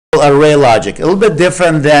array logic. A little bit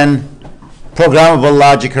different than programmable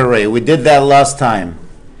logic array. We did that last time.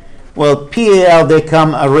 Well, PAL, they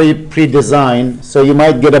come already pre-designed, so you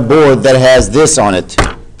might get a board that has this on it.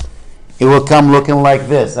 It will come looking like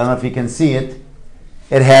this. I don't know if you can see it.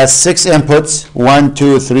 It has 6 inputs, 1,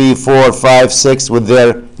 2, 3, 4, 5, 6, with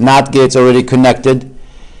their NOT gates already connected.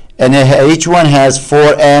 And each one has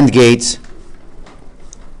 4 AND gates,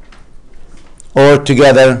 or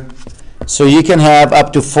together. So you can have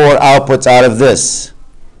up to 4 outputs out of this.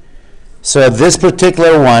 So this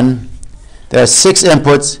particular one, there are 6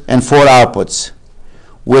 inputs and 4 outputs,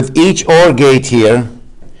 with each OR gate here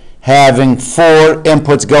having 4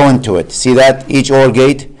 inputs going to it. See that? Each OR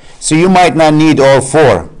gate. So you might not need all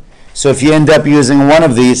 4. So if you end up using one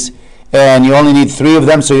of these and you only need 3 of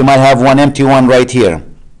them, so you might have one empty one right here.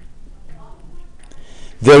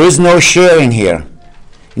 There is no sharing here.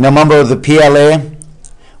 You know, remember the PLA?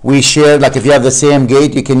 We share, like if you have the same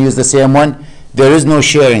gate, you can use the same one. There is no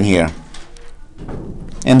sharing here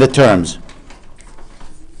in the terms.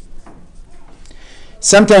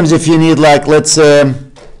 Sometimes if you need, like, let's say,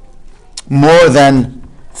 more than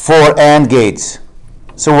 4 AND gates,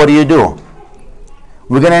 so what do?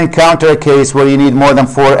 We're going to encounter a case where you need more than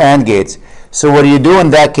 4 AND gates. So what do you do in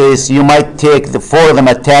that case? You might take the 4 of them,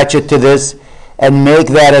 attach it to this, and make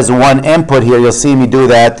that as one input here. You'll see me do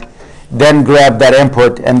that. Then grab that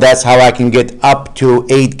input, and that's how I can get up to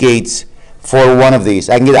 8 gates for one of these.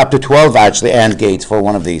 I can get up to 12 actually AND gates for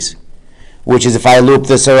one of these, which is if I loop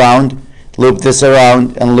this around,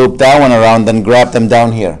 and loop that one around, then grab them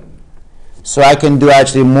down here. So I can do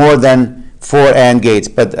actually more than 4 AND gates.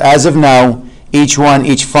 But as of now, each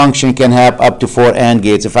function can have up to 4 AND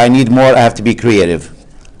gates. If I need more, I have to be creative.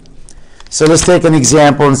 So let's take an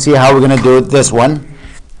example and see how we're going to do this one.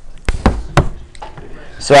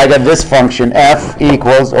 So I got this function, f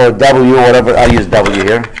equals, or w, whatever. I use w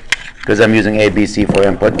here because I'm using ABC for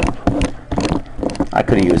input. I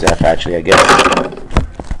could use f actually, I guess.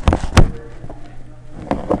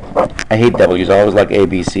 I hate w's. I always like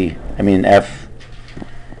ABC. I mean f.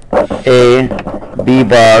 A, b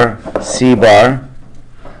bar, c bar,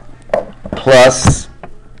 plus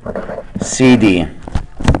cd.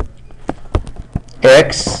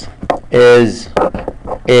 X is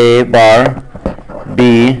a bar,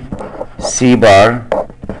 b, c bar,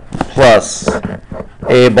 plus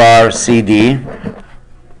a bar, cd,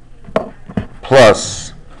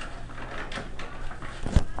 plus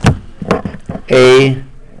a,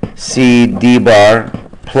 c, d bar,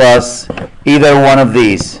 plus either one of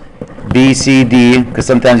these, b, c, d, because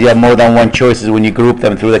sometimes you have more than one choices when you group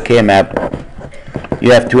them through the K-map.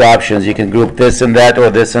 You have 2 options. You can group this and that, or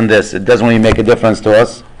this and this. It doesn't really make a difference to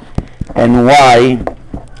us. And y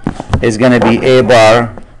is going to be a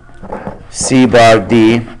bar, c bar,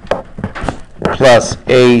 d, plus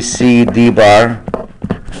a, c, d bar,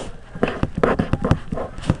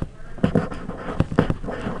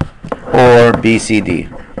 or b, c, d.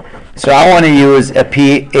 So I want to use a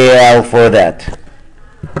PAL for that.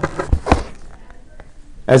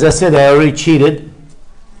 As I said, I already cheated.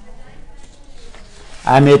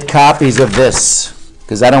 I made copies of this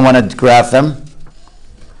because I don't want to graph them.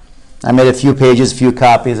 I made a few pages, few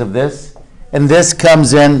copies of this. And this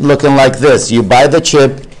comes in looking like this. You buy the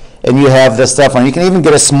chip and you have the stuff on. You can even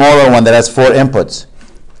get a smaller one that has 4 inputs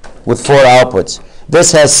with 4 outputs.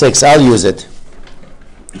 This has 6. I'll use it.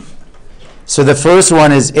 So the first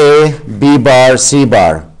one is A, B bar, C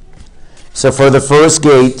bar. So for the first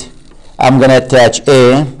gate, I'm going to attach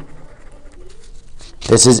A.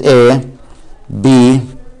 This is A, B,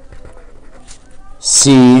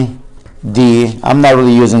 C, D. I'm not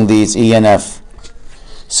really using these, E and F.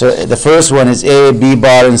 So the first one is A, B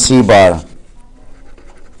bar, and C bar.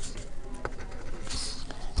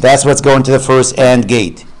 That's what's going to the first AND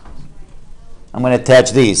gate. I'm going to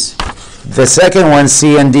attach these. The second one,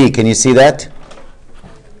 C and D. Can you see that?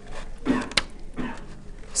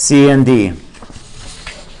 C and D.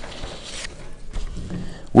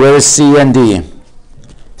 Where is C and D?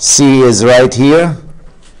 C is right here.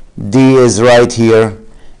 D is right here.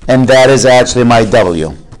 And that is actually my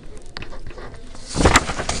W.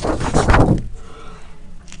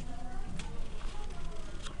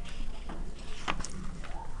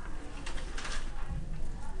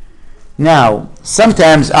 Now,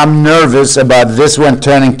 sometimes I'm nervous about this one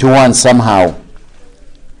turning to 1 somehow.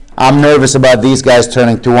 I'm nervous about these guys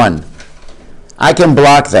turning to 1. I can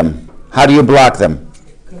block them. How do you block them?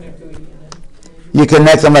 You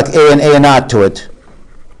connect them like A and A naught to it.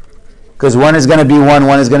 Because one is going to be 1,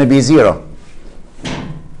 one is going to be 0.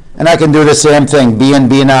 And I can do the same thing, B and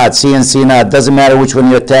B naught, C and C naught. Doesn't matter which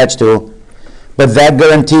one you attach to. But that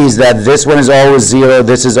guarantees that this one is always 0,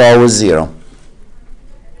 this is always 0.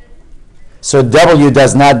 So W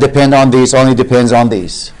does not depend on these, only depends on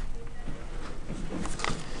these.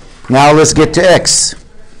 Now let's get to X.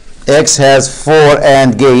 X has 4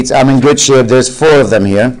 AND gates. I'm in good shape. There's 4 of them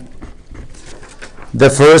here. The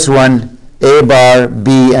first one, A bar,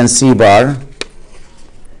 B, and C bar.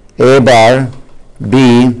 A bar,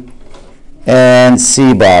 B, and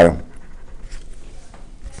C bar.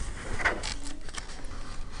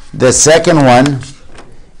 The second one,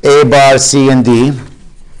 A bar, C, and D.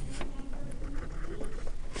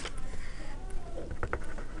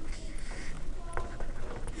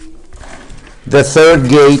 The third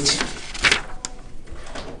gate,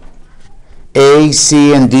 A,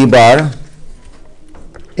 C, and D bar.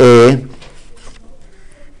 A,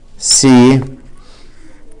 C,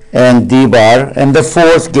 and D bar. And the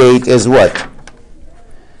fourth gate is what?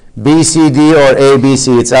 B, C, D, or A, B,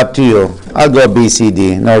 C. It's up to you. I'll go B, C,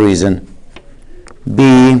 D. No reason.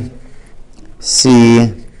 B,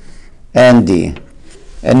 C, and D.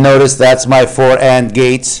 And notice that's my 4 AND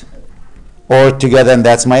gates, or together, and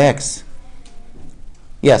that's my X.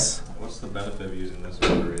 Yes? What's the benefit of using this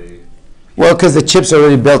over a... Well, because the chips are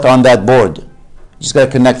already built on that board. You just got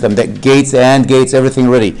to connect them. The gates, the AND gates, everything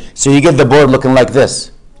ready. So you get the board looking like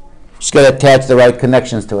this. Just got to attach the right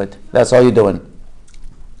connections to it. That's all you're doing.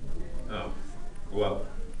 Oh, well,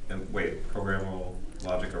 and wait, programmable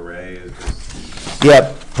logic array is just...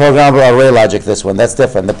 Yeah, programmable array logic, this one. That's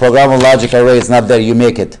different. The programmable logic array is not there. You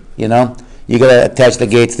make it, you know? You got to attach the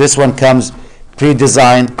gates. This one comes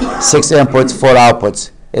pre-designed, 6 inputs, 4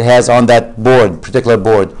 outputs. It has on that board, particular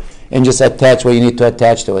board, and just attach what you need to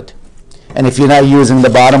attach to it. And if you're not using the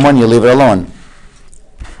bottom one, you leave it alone.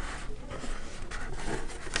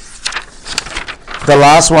 The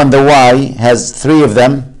last one, the Y, has 3 of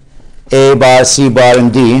them, A bar, C bar,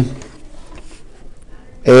 and D.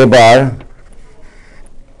 A bar,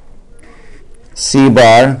 C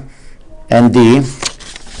bar, and D.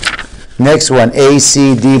 Next one, A,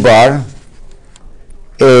 C, D bar,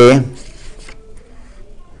 A,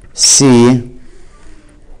 C,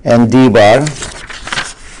 and D bar.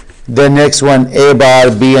 The next one, A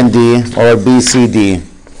bar, B, and D, or B, C, D.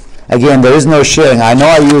 Again, there is no sharing. I know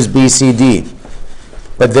I use B, C, D,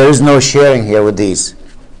 but there is no sharing here with these.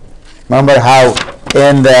 Remember how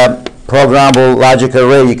in the programmable logic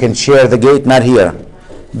array you can share the gate? Not here.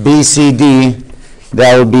 B, C, D,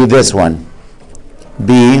 that would be this one.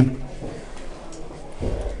 B,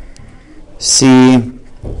 C,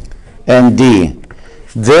 and D.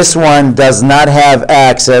 This one does not have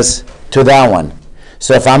access to that one.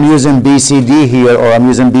 So if I'm using BCD here, or I'm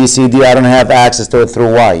using BCD, I don't have access to it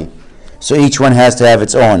through Y. So each one has to have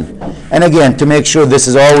its own. And again, to make sure this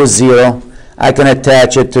is always 0, I can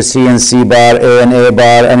attach it to C and C bar, A and A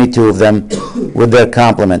bar, any 2 of them with their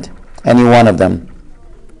complement, any one of them.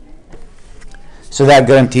 So that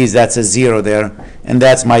guarantees that's a 0 there, and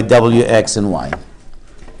that's my W, X, and Y.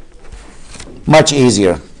 Much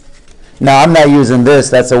easier. Now I'm not using this,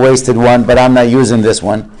 that's a wasted one, but I'm not using this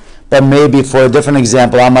one. But maybe for a different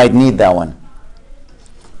example, I might need that one.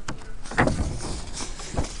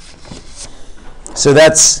 So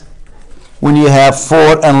that's when you have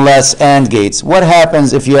 4 and less AND gates. What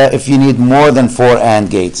happens if you need more than 4 AND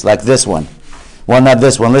gates, like this one? Well, not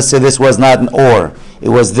this one. Let's say this was not an OR. It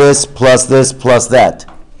was this plus that.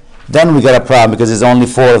 Then we got a problem because there's only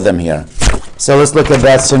 4 of them here. So let's look at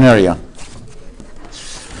that scenario.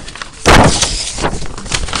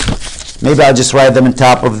 Maybe I'll just write them on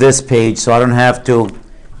top of this page so I don't have to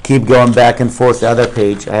keep going back and forth to the other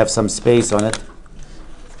page. I have some space on it.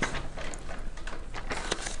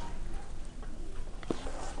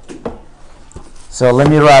 So let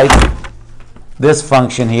me write this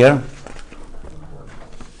function here.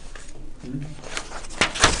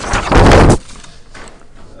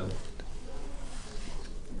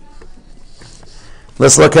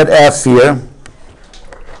 Let's look at F here.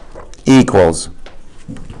 Equals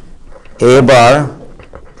A bar,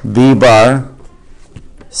 B bar,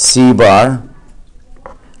 C bar,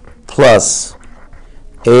 plus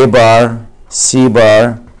A bar, C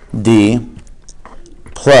bar, D,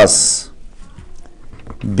 plus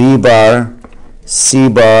B bar, C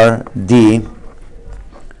bar, D,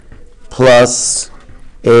 plus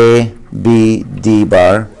A, B, D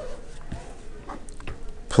bar,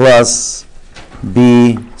 plus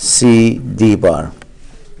B, C, D bar.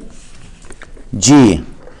 G.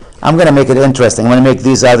 I'm going to make it interesting. I'm going to make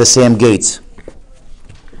these are the same gates.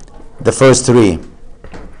 The first 3.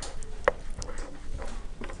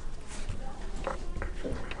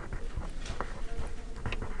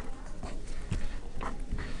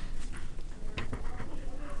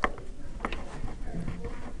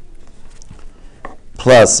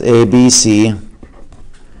 plus ABC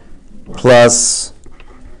plus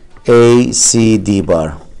ACD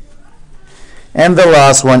bar. And the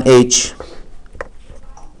last one, H,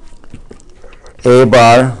 A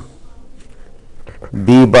bar,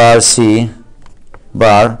 B bar, C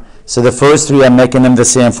bar. So the first three, I'm making them the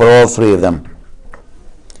same for all three of them.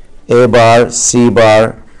 A bar, C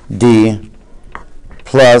bar, D,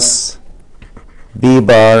 plus B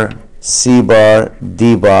bar, C bar,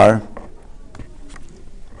 D bar,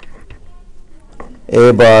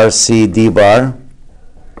 A bar, C, D bar,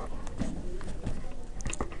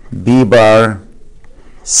 B bar,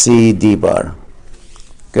 C, D bar.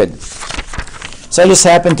 Good. So I just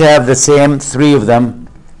happen to have the same three of them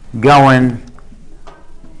going.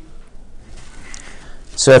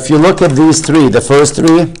 So if you look at these three, the first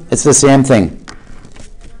three, it's the same thing.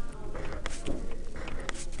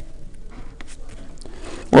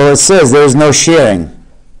 Well, it says there is no sharing.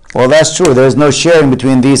 Well, that's true. There is no sharing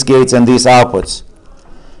between these gates and these outputs.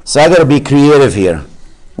 So I got to be creative here.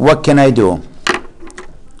 What can I do?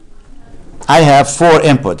 I have 4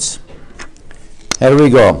 inputs. Here we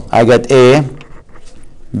go. I got A,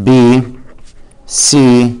 B,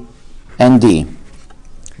 C, and D.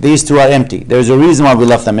 These 2 are empty. There's a reason why we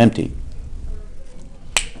left them empty.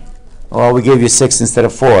 Well, we gave you 6 instead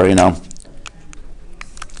of 4, you know.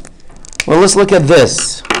 Well, let's look at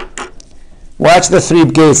this. Watch the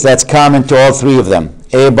 3 gates that's common to all 3 of them.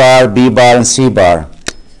 A bar, B bar, and C bar.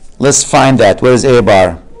 Let's find that. Where's A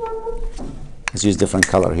bar? Let's use different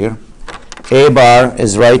color here. A bar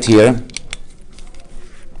is right here.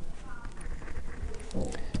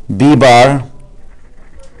 B bar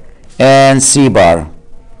and C bar.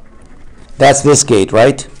 That's this gate,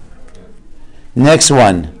 right? Next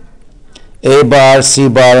one. A bar, C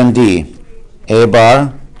bar, and D. A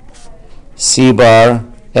bar, C bar,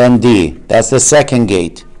 and D. That's the second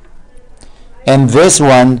gate. And this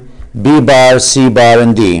one, B bar, C bar,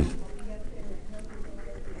 and D.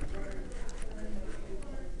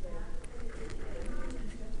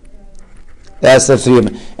 That's the 3 of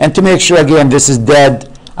them. And to make sure, again, this is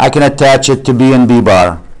dead, I can attach it to B and B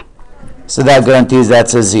bar. So that guarantees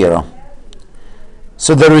that's a 0.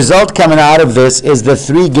 So the result coming out of this is the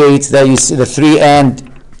 3 gates that you see, the 3 AND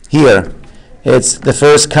here. It's the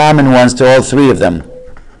first common ones to all 3 of them.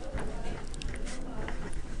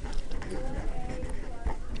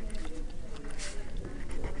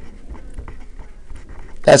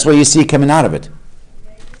 That's what you see coming out of it.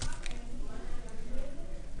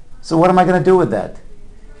 So what am I going to do with that?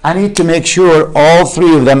 I need to make sure all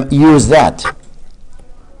 3 of them use that.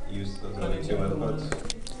 Use those other 2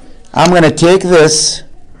 inputs. I'm going to take this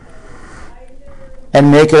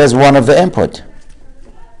and make it as one of the input.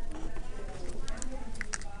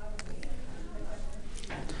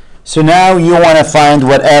 So now you want to find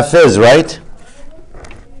what F is, right?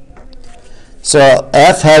 So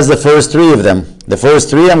F has the first 3 of them. The first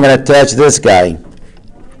 3, I'm going to attach this guy.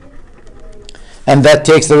 And that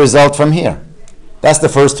takes the result from here. That's the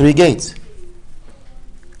first 3 gates.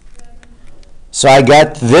 So I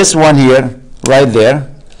got this one here, right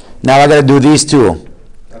there. Now I got to do these 2.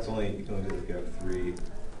 That's only, you can only do if you have 3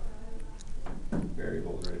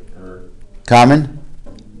 variables, right? Or Common?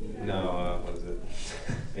 no, what is it?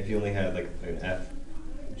 If you only had like an F,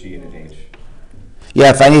 G, and an H. Yeah,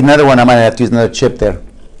 if I need another one, I might have to use another chip there.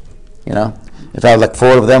 You know? If I have like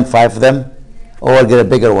 4 of them, 5 of them, or get a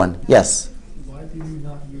bigger one. Yes? Why do you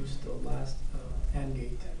not use the last AND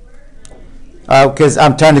gate? Because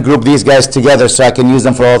I'm trying to group these guys together so I can use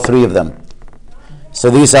them for all 3 of them. So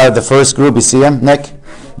these are the first group. You see them, Nick?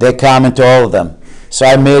 They're common to all of them. So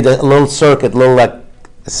I made a little circuit, little like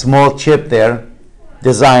small chip there,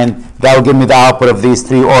 designed, that will give me the output of these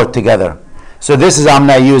 3 OR together. So this is I'm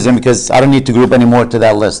not using because I don't need to group any more to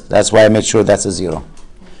that list. That's why I made sure that's a 0.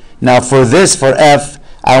 Now for this, for F,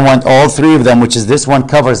 I want all 3 of them, which is this one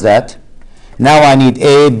covers that. Now I need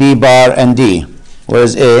A, B bar, and D.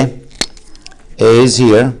 Where's A? A is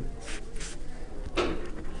here.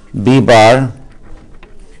 B bar,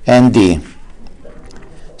 and D.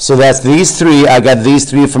 So that's these 3. I got these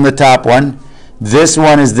 3 from the top one. This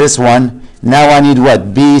one is this one. Now I need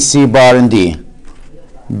what? B, C bar, and D.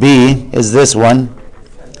 B is this one.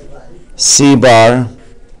 C bar,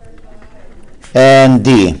 and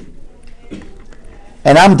D.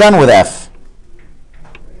 And I'm done with F.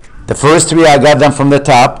 The first 3, I got them from the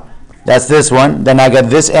top. That's this one. Then I got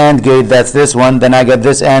this AND gate. That's this one. Then I got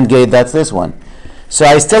this AND gate. That's this one. So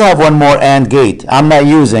I still have one more AND gate I'm not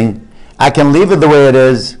using. I can leave it the way it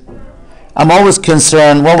is. I'm always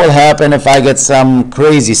concerned what will happen if I get some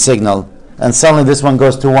crazy signal and suddenly this one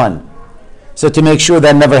goes to 1. So to make sure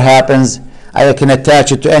that never happens, I can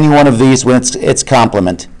attach it to any one of these when it's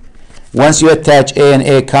complement. Once you attach A and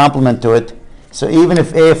A complement to it, so even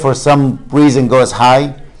if A for some reason goes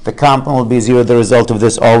high, the complement will be 0. The result of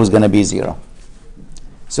this always going to be 0.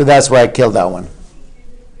 So that's why I killed that one.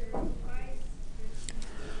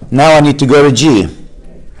 Now I need to go to G.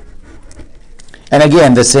 And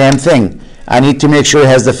again, the same thing. I need to make sure it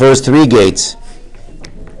has the first 3 gates.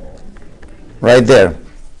 Right there.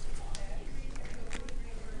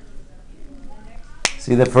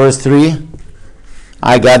 See the first 3?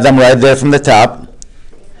 I got them right there from the top.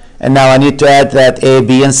 And now I need to add that A,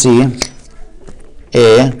 B, and C.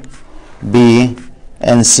 A, B,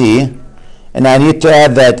 and C. And I need to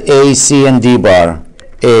add that A, C, and D bar.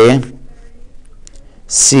 A,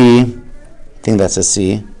 C, I think that's a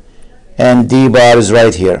C, and D bar is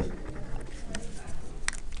right here.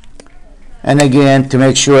 And again, to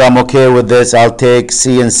make sure I'm okay with this, I'll take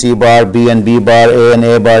C and C bar, B and B bar, A and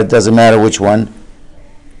A bar, it doesn't matter which one.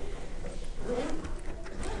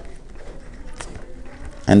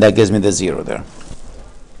 And that gives me the 0 there.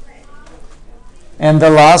 And the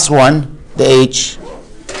last one, the H,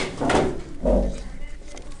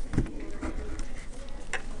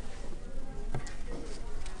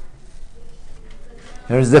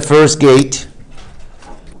 here's the first gate.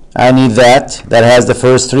 I need that. That has the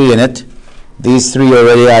first 3 in it. These 3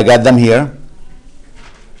 already, I got them here.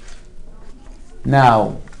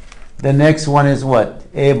 Now, the next one is what?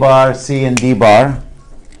 A bar, C, and D bar.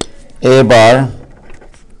 A bar.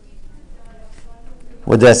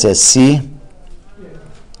 What did that say? C?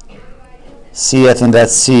 C, I think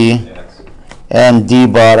that's C. Yes. And D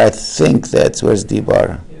bar, I think that's, where's D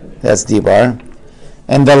bar? That's D bar.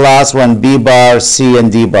 And the last one, B bar, C,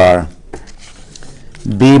 and D bar.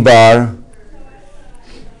 B bar,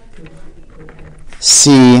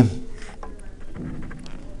 C,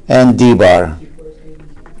 and D bar.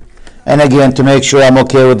 And again, to make sure I'm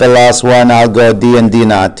okay with the last one, I'll go D and D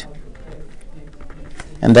naught.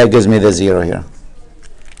 And that gives me the 0 here.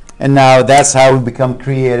 And now that's how we become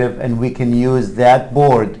creative, and we can use that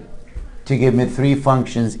board to give me 3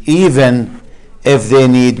 functions, even if they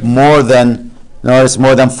need more than, notice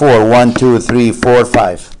more than 4. 1, 2, 3, 4,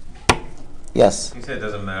 5. Yes? You said it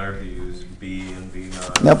doesn't matter if you use B and B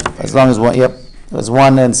not. Nope, as long as one, yep. As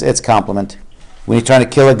one, it's complement. When you're trying to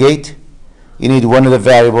kill a gate, you need one of the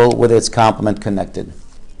variable with its complement connected.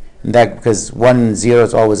 And that, because 1 and 0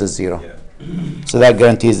 is always a 0. Yeah. So that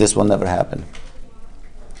guarantees this will never happen.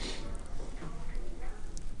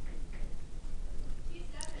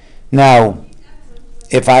 Now,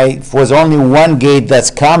 if was only one gate that's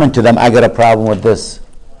common to them, I got a problem with this.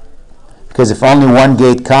 Because if only one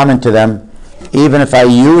gate common to them, even if I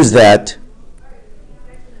use that,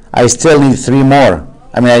 I still need 3 more.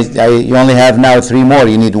 I mean, you only have now 3 more.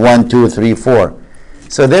 You need 1, 2, 3, 4.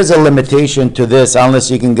 So there's a limitation to this unless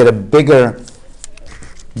you can get a bigger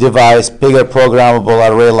device, bigger programmable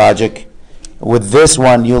array logic. With this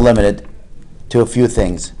one, you're limited to a few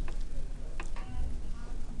things.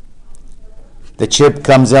 The chip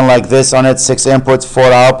comes in like this on it, 6 inputs, 4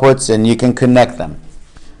 outputs, and you can connect them.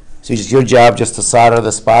 So it's your job just to solder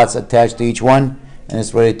the spots attached to each one, and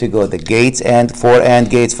it's ready to go. The gates and 4 AND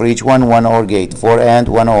gates for each one, 1 OR gate. 4 AND,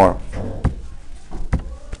 1 OR.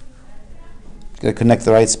 Gotta connect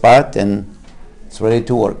the right spot, and it's ready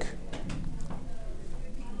to work.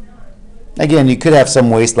 Again, you could have some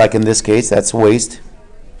waste, like in this case. That's waste.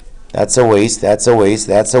 That's a waste. That's a waste.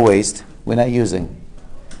 That's a waste. We're not using.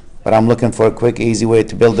 But I'm looking for a quick, easy way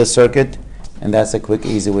to build this circuit, and that's a quick,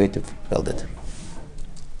 easy way to build it.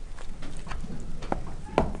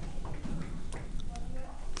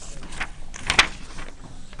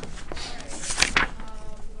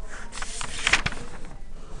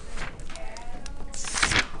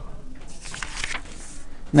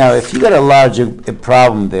 Now, if you got a large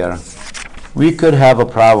problem there, we could have a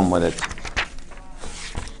problem with it.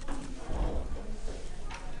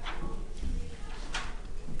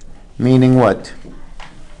 Meaning what?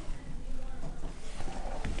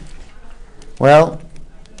 Well,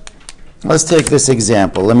 let's take this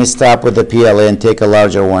example. Let me stop with the PLA and take a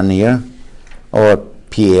larger one here. Or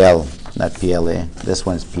PL, not PLA. This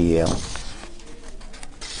one's PL.